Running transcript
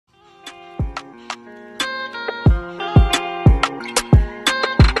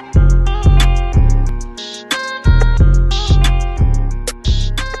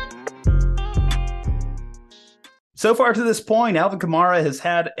So far to this point, Alvin Kamara has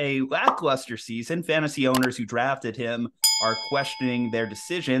had a lackluster season. Fantasy owners who drafted him are questioning their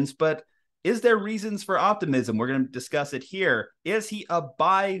decisions, but is there reasons for optimism? We're going to discuss it here. Is he a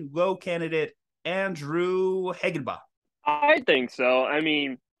buy low candidate, Andrew Hagenbaugh? I think so. I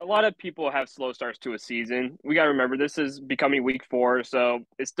mean, a lot of people have slow starts to a season. We got to remember this is becoming week 4, so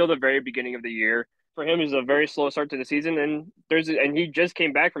it's still the very beginning of the year. For him, it's a very slow start to the season, and he just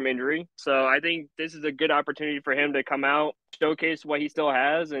came back from injury. So I think this is a good opportunity for him to come out, showcase what he still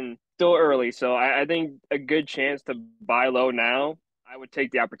has, and still early. So I think a good chance to buy low now. I would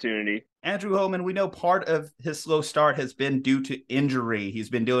take the opportunity. Andrew Hohman, we know part of his slow start has been due to injury. He's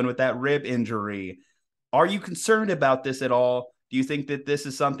been dealing with that rib injury. Are you concerned about this at all? Do you think that this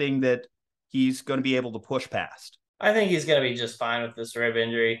is something that he's going to be able to push past? I think he's going to be just fine with this rib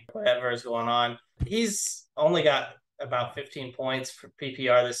injury, whatever is going on. He's only got about 15 points for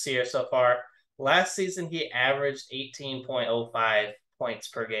PPR this year so far. Last season, he averaged 18.05 points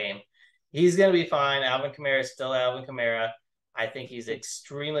per game. He's going to be fine. Alvin Kamara is still Alvin Kamara. I think he's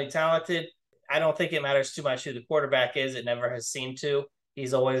extremely talented. I don't think it matters too much who the quarterback is. It never has seemed to.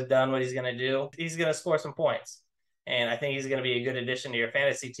 He's always done what he's going to do. He's going to score some points. And I think he's going to be a good addition to your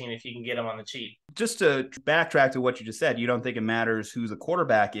fantasy team if you can get him on the cheap. Just to backtrack to what you just said, you don't think it matters who the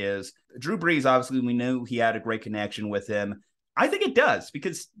quarterback is. Drew Brees, obviously, we knew he had a great connection with him. I think it does,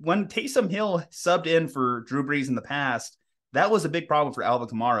 because when Taysom Hill subbed in for Drew Brees in the past, that was a big problem for Alvin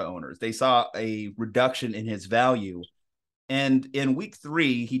Kamara owners. They saw a reduction in his value. And in week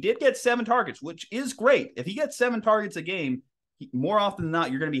 3, he did get 7 targets, which is great. If he gets 7 targets a game, more often than not,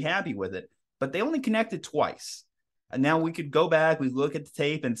 you're going to be happy with it. But they only connected twice. And now we could go back, we look at the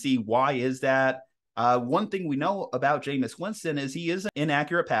tape and see why is that. One thing we know about Jameis Winston is he is an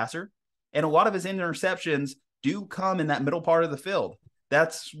inaccurate passer, and a lot of his interceptions do come in that middle part of the field.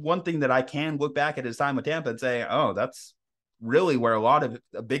 That's one thing that I can look back at his time with Tampa and say, oh, that's really where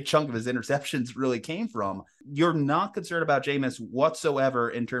a big chunk of his interceptions really came from. You're not concerned about Jameis whatsoever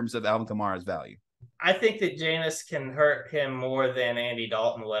in terms of Alvin Kamara's value. I think that Jameis can hurt him more than Andy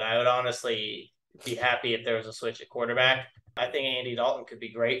Dalton would. I would honestly be happy if there was a switch at quarterback. I think Andy Dalton could be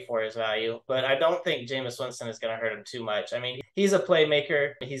great for his value, but I don't think Jameis Winston is going to hurt him too much. I mean, he's a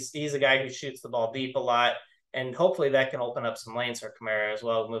playmaker. He's a guy who shoots the ball deep a lot, and hopefully that can open up some lanes for Kamara as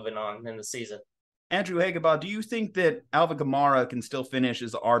well moving on in the season. Andrew Hagenbaugh, do you think that Alvin Kamara can still finish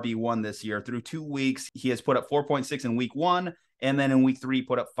as RB1 this year? Through 2 weeks, he has put up 4.6 in week 1, and then in week 3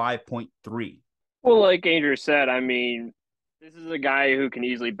 put up 5.3. Well, like Andrew said, I mean, this is a guy who can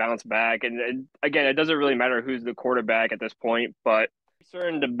easily bounce back. And again, it doesn't really matter who's the quarterback at this point, but he's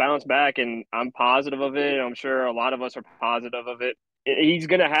certain to bounce back, and I'm positive of it. I'm sure a lot of us are positive of it. He's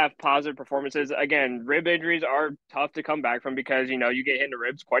going to have positive performances. Again, rib injuries are tough to come back from because, you get hit in the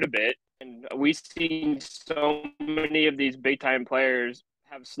ribs quite a bit. And we've seen so many of these big-time players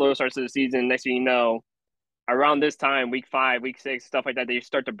have slow starts to the season. Next thing you know, around this time, week 5, week 6, stuff like that, they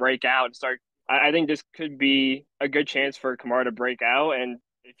start to break out and start. I think this could be a good chance for Kamara to break out. And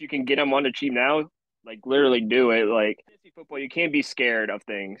if you can get him on the cheap now, like literally do it. Like football, you can't be scared of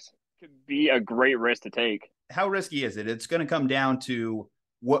things. It could be a great risk to take. How risky is it? It's going to come down to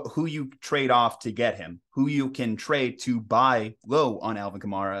who you trade off to get him, who you can trade to buy low on Alvin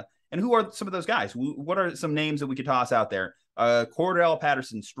Kamara, and who are some of those guys? What are some names that we could toss out there? Cordell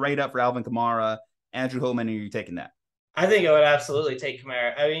Patterson straight up for Alvin Kamara. Andrew Hohman, are you taking that? I think I would absolutely take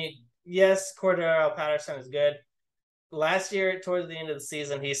Kamara. I mean, yes, Cordell Patterson is good. Last year, towards the end of the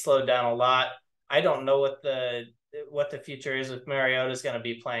season, he slowed down a lot. I don't know what the future is with Mariota is going to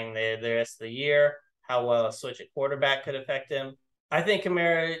be playing the rest of the year, how well a switch at quarterback could affect him. I think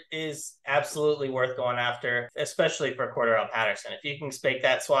Kamara is absolutely worth going after, especially for Cordell Patterson. If you can make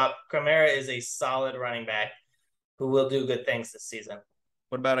that swap, Kamara is a solid running back who will do good things this season.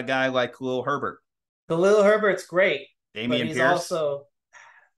 What about a guy like Khalil Herbert? Khalil Herbert's great, Dameon but he's Pierce? also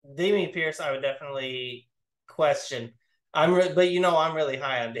Dameon Pierce. I would definitely question. I'm really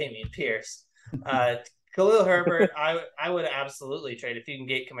high on Dameon Pierce. Khalil Herbert, I would absolutely trade if you can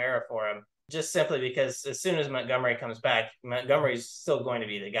get Kamara for him, just simply because as soon as Montgomery comes back, Montgomery's still going to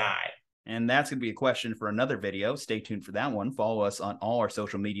be the guy. And that's going to be a question for another video. Stay tuned for that one. Follow us on all our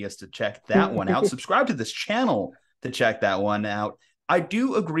social medias to check that one out. Subscribe to this channel to check that one out. I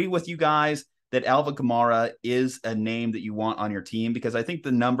do agree with you guys that Alvin Kamara is a name that you want on your team, because I think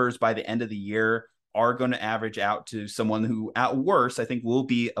the numbers by the end of the year are going to average out to someone who, at worst, I think will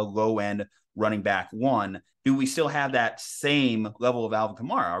be a low-end running back 1. Do we still have that same level of Alvin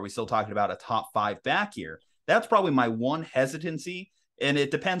Kamara? Are we still talking about a top 5 back here? That's probably my one hesitancy, and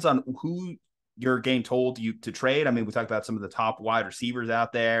it depends on who you're getting told you to trade. I mean, we talked about some of the top wide receivers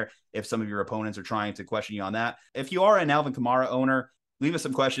out there. If some of your opponents are trying to question you on that, if you are an Alvin Kamara owner, leave us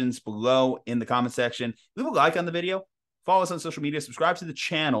some questions below in the comment section. Leave a like on the video. Follow us on social media. Subscribe to the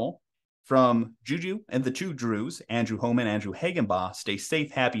channel. From Ju-Ju and the two Drews, Andrew Hohman, Andrew Hagenbaugh, stay safe,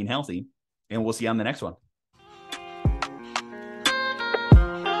 happy, and healthy. And we'll see you on the next one.